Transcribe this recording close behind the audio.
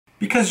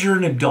because you're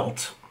an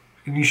adult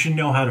and you should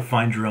know how to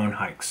find your own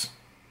hikes.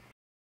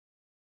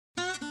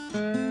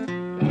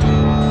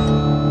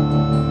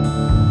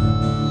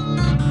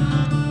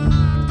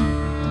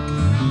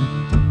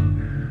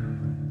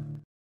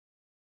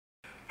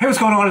 Hey, what's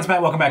going on? It's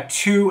Matt. Welcome back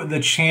to the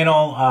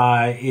channel.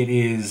 It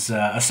is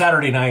a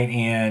Saturday night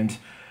and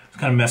I was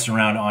kind of messing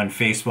around on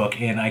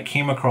Facebook and I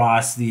came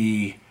across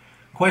the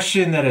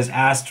question that is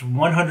asked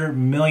 100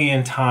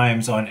 million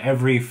times on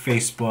every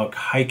Facebook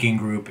hiking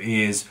group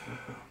is,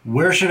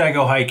 where should I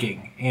go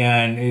hiking?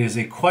 And it is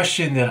a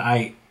question that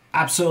I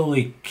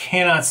absolutely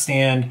cannot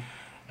stand,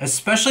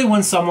 especially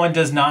when someone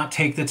does not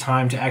take the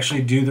time to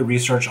actually do the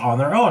research on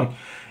their own.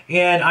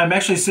 And I'm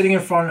actually sitting in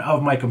front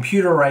of my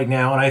computer right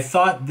now, and I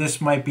thought this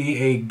might be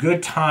a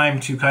good time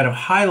to kind of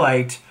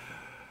highlight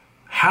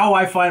how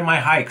I find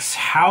my hikes,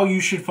 how you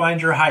should find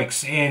your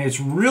hikes. And it's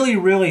really,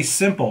 really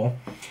simple.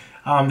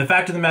 The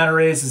fact of the matter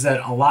is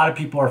that a lot of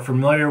people are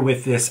familiar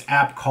with this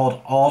app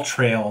called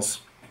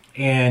Alltrails,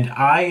 and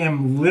I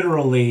am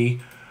literally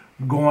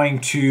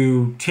going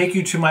to take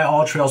you to my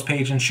Alltrails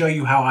page and show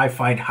you how I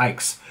find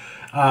hikes.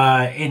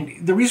 And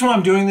the reason why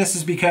I'm doing this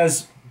is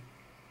because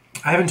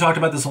I haven't talked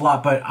about this a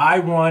lot, but I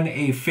run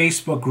a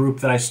Facebook group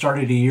that I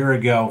started a year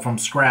ago from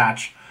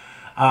scratch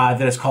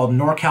that is called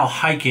NorCal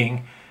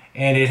Hiking,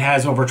 and it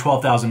has over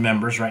 12,000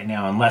 members right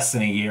now in less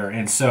than a year.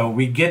 And so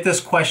we get this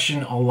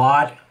question a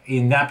lot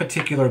in that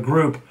particular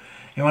group.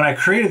 And when I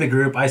created the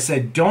group, I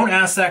said, don't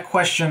ask that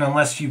question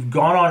unless you've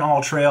gone on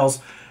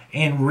Alltrails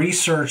and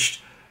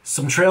researched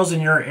some trails in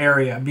your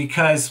area.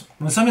 Because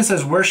when someone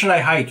says, where should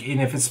I hike?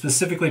 And if it's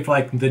specifically for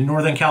like the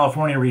Northern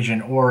California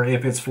region, or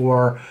if it's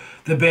for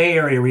the Bay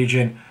Area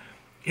region,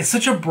 it's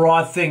such a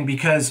broad thing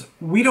because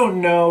we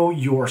don't know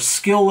your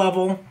skill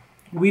level.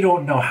 We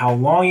don't know how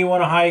long you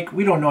want to hike.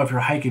 We don't know if you're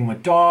hiking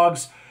with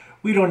dogs.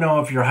 We don't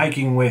know if you're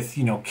hiking with,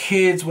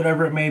 kids,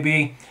 whatever it may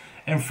be.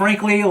 And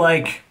frankly,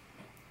 like,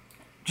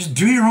 just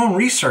do your own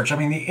research. I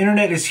mean, the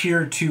internet is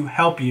here to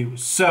help you.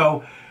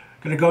 So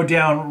I'm going to go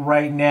down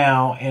right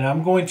now and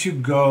I'm going to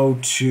go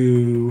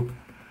to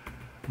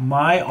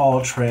my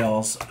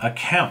Alltrails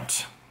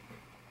account,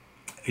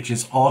 which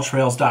is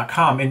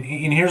alltrails.com. And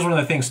here's one of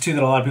the things too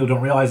that a lot of people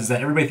don't realize is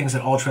that everybody thinks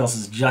that Alltrails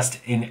is just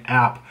an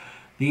app.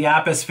 The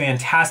app is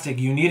fantastic.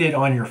 You need it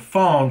on your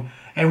phone.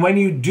 And when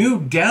you do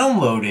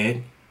download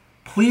it,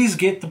 please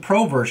get the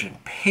pro version.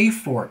 Pay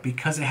for it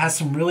because it has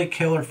some really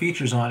killer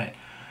features on it.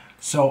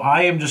 So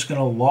I am just going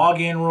to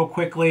log in real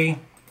quickly.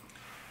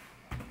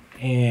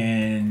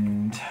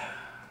 And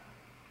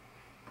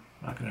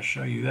I'm not going to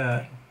show you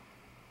that.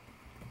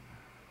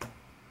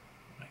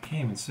 I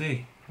can't even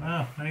see.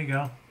 Oh, there you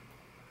go.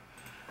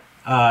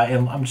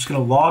 And I'm just going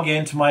to log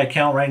into my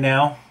account right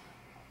now.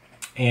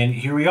 And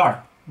here we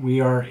are.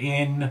 We are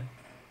in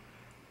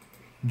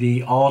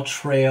the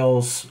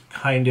Alltrails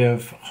kind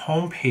of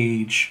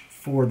homepage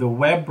for the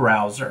web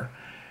browser.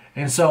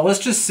 And so let's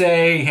just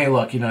say, hey,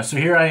 look, so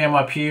here I am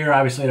up here.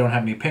 Obviously, I don't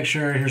have any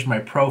picture. Here's my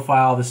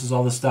profile. This is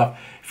all the stuff.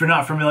 If you're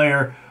not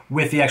familiar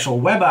with the actual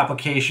web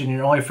application,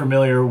 you're only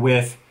familiar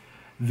with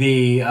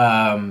the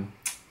app,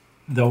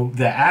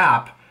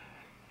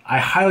 I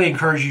highly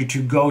encourage you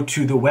to go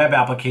to the web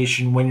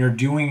application when you're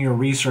doing your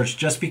research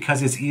just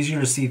because it's easier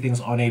to see things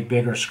on a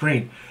bigger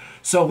screen.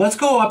 So let's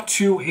go up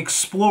to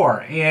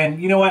Explore.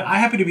 And you know what? I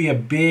happen to be a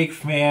big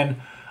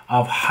fan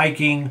of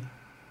hiking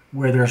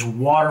where there's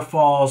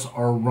waterfalls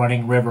or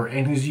running river.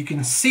 And as you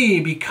can see,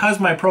 because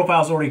my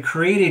profile is already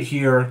created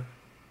here,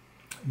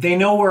 they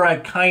know where I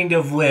kind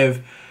of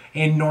live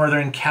in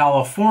Northern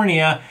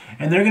California,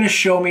 and they're going to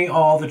show me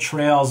all the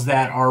trails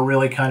that are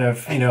really kind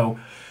of,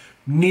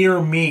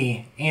 near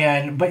me.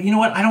 But you know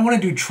what? I don't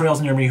want to do trails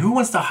near me. Who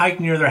wants to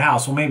hike near their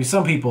house? Well, maybe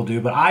some people do,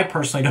 but I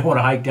personally don't want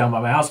to hike down by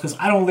my house because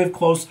I don't live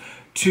close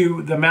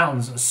to the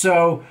mountains.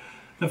 So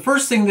the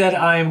first thing that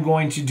I'm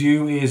going to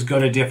do is go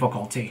to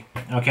difficulty.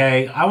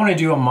 Okay, I want to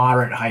do a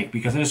moderate hike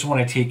because I just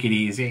want to take it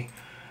easy.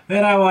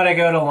 Then I want to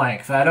go to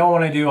length. I don't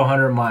want to do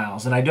 100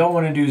 miles, and I don't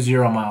want to do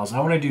 0 miles. I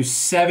want to do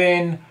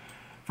 7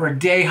 for a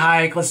day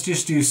hike. Let's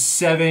just do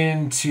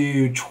 7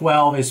 to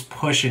 12 is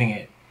pushing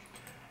it.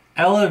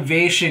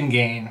 Elevation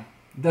gain,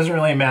 doesn't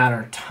really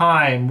matter.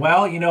 Time,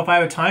 well, if I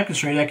have a time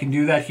constraint, I can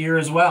do that here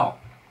as well.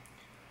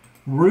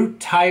 Route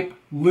type,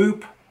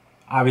 loop,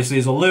 obviously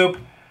is a loop.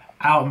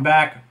 Out and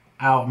back,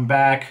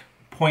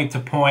 point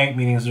to point,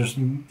 meaning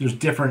there's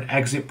different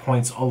exit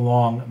points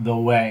along the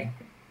way.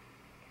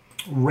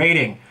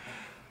 Rating.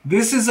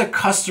 This is not a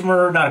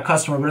customer,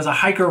 but it's a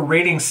hiker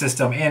rating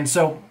system. And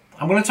so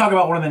I'm going to talk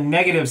about one of the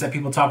negatives that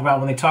people talk about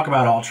when they talk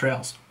about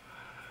Alltrails.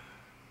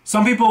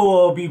 Some people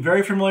will be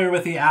very familiar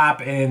with the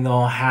app and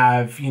they'll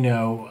have,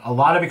 a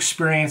lot of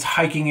experience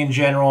hiking in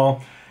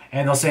general.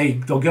 And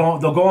they'll go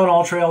on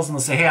Alltrails and they'll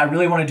say, hey, I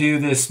really want to do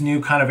this new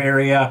kind of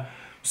area.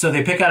 So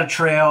they pick out a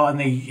trail and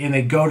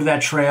they go to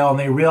that trail and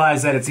they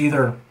realize that it's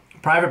either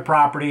private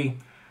property,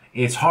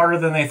 it's harder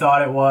than they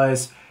thought it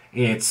was,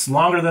 it's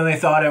longer than they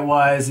thought it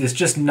was, it's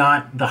just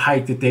not the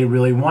hike that they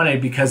really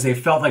wanted because they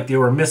felt like they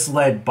were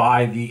misled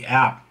by the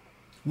app.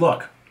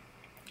 Look,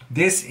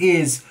 this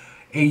is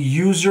a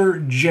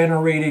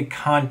user-generated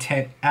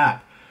content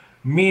app.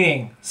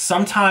 Meaning,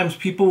 sometimes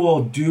people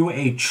will do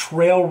a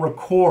trail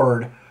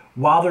record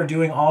while they're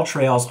doing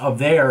Alltrails of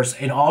theirs,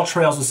 and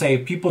Alltrails will say,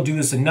 if people do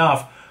this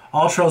enough,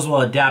 Alltrails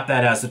will adapt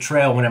that as the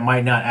trail when it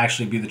might not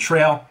actually be the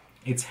trail.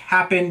 It's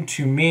happened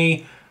to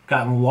me. I've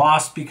gotten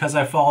lost because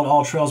I followed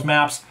Alltrails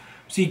maps.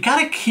 So you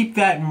gotta keep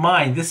that in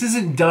mind. This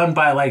isn't done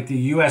by like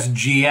the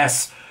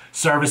USGS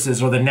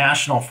services or the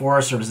National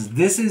Forest Services.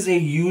 This is a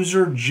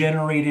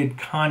user-generated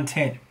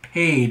content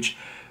page,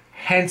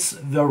 hence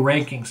the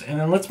rankings. And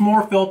then let's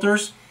more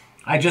filters.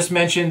 I just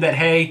mentioned that,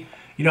 hey,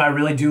 you know, I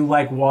really do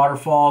like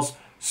waterfalls.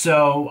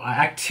 So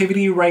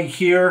activity right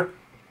here,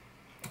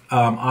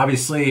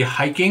 obviously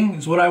hiking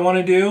is what I want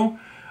to do.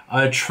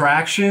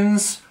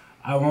 Attractions,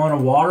 I want a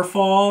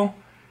waterfall,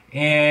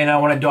 and I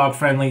want a dog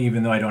friendly,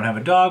 even though I don't have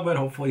a dog, but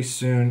hopefully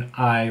soon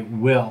I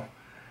will.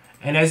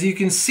 And as you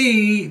can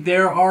see,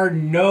 there are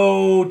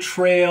no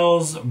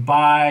trails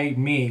by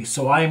me.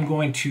 So I am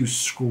going to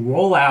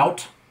scroll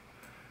out,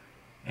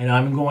 and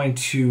I'm going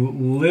to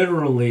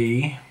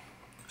literally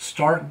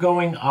start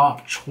going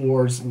up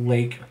towards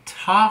Lake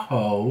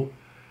Tahoe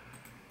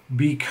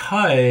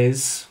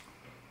because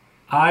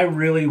I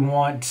really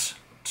want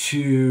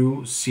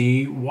to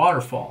see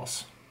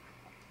waterfalls.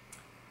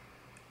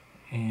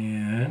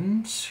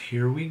 And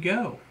here we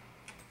go.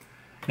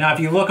 Now, if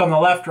you look on the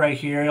left right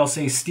here, you'll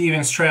see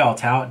Stevens Trail,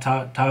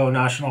 Tahoe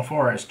National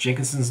Forest,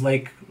 Jenkinson's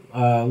Lake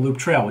Loop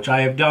Trail, which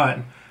I have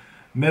done.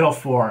 Middle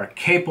Fork,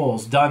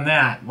 Caples, done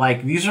that.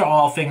 Like, these are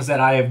all things that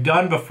I have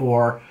done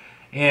before,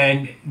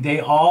 and they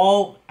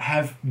all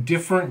have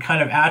different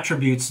kind of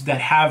attributes that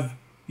have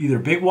either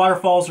big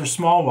waterfalls or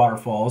small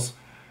waterfalls.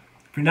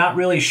 If you're not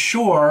really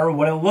sure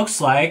what it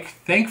looks like,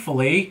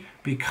 thankfully,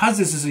 because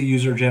this is a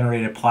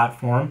user-generated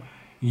platform,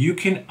 you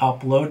can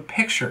upload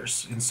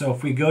pictures. And so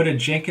if we go to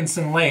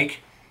Jenkinson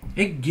Lake,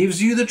 it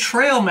gives you the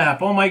trail map.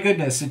 Oh my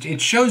goodness,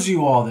 it shows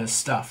you all this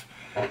stuff.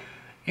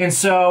 And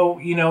so,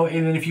 you know,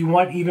 and then if you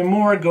want even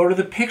more, go to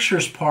the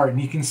pictures part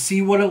and you can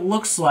see what it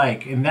looks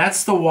like. And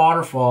that's the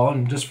waterfall.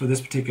 And just for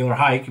this particular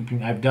hike,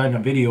 I've done a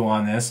video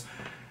on this.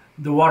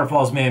 The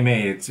waterfall is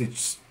man-made.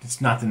 It's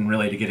nothing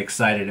really to get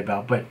excited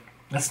about, but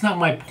that's not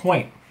my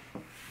point.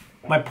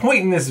 My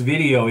point in this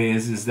video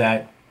is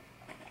that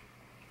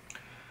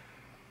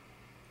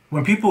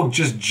when people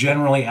just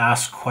generally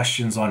ask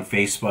questions on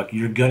Facebook,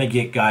 you're gonna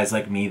get guys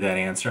like me that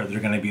answer.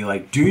 They're gonna be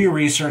like, do your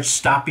research,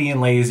 stop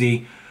being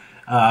lazy,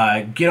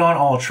 get on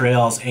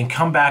Alltrails, and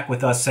come back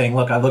with us saying,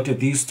 look, I looked at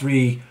these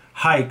 3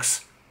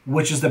 hikes,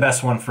 which is the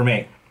best one for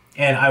me?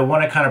 And I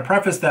wanna kind of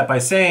preface that by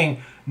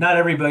saying, not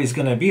everybody's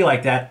gonna be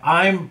like that.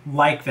 I'm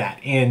like that.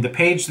 And the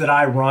page that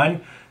I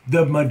run,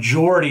 the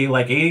majority,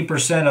 like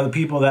 80% of the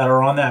people that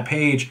are on that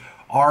page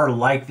are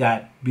like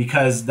that,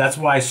 because that's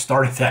why I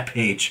started that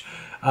page.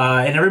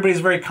 And everybody's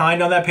very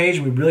kind on that page.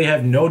 We really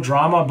have no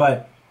drama,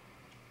 but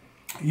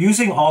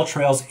using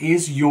Alltrails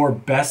is your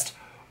best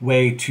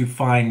way to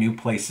find new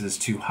places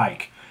to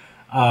hike.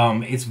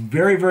 It's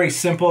very, very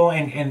simple,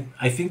 and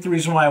I think the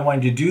reason why I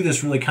wanted to do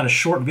this really kind of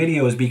short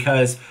video is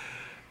because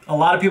a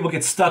lot of people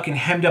get stuck and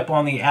hemmed up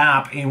on the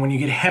app, and when you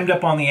get hemmed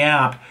up on the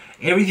app,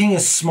 everything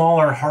is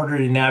smaller and harder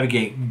to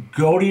navigate.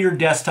 Go to your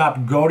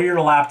desktop, go to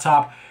your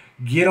laptop,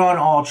 get on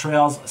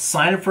Alltrails,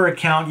 sign up for an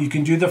account. You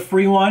can do the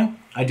free one.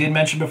 I did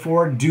mention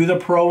before, do the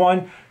pro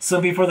one,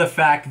 simply for the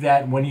fact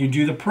that when you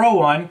do the pro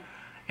one,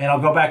 and I'll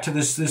go back to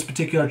this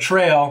particular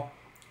trail,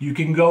 you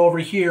can go over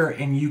here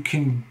and you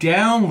can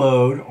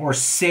download or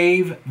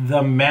save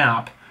the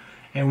map.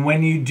 And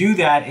when you do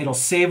that, it'll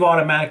save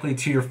automatically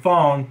to your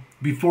phone.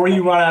 Before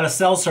you run out of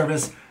cell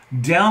service,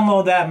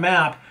 download that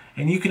map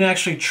and you can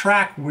actually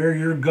track where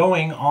you're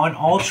going on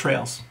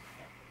Alltrails.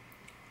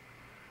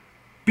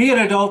 Be an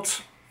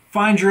adult,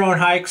 find your own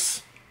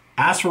hikes,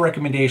 ask for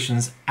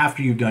recommendations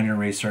after you've done your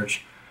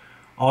research.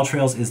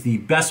 Alltrails is the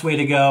best way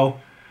to go,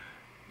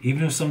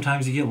 even if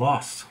sometimes you get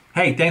lost.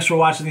 Hey, thanks for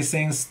watching these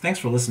things. Thanks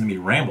for listening to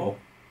me ramble.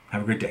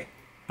 Have a great day.